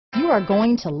are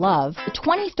going to love the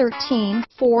 2013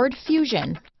 Ford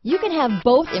Fusion. You can have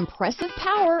both impressive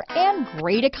power and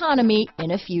great economy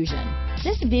in a Fusion.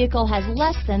 This vehicle has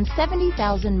less than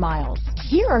 70,000 miles.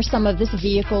 Here are some of this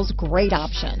vehicle's great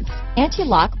options: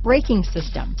 anti-lock braking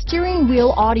system, steering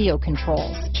wheel audio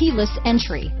controls, keyless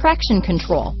entry, traction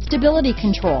control, stability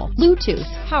control, Bluetooth,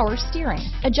 power steering,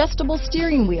 adjustable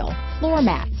steering wheel, floor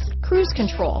mats, cruise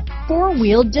control,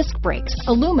 four-wheel disc brakes,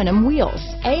 aluminum wheels,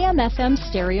 AM/FM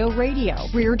stereo radio,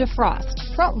 rear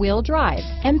defrost, front-wheel drive,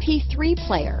 MP3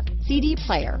 player, CD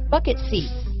player, bucket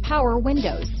seats, power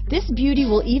windows. This beauty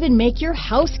will even make your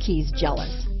house keys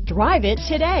jealous. Drive it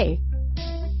today.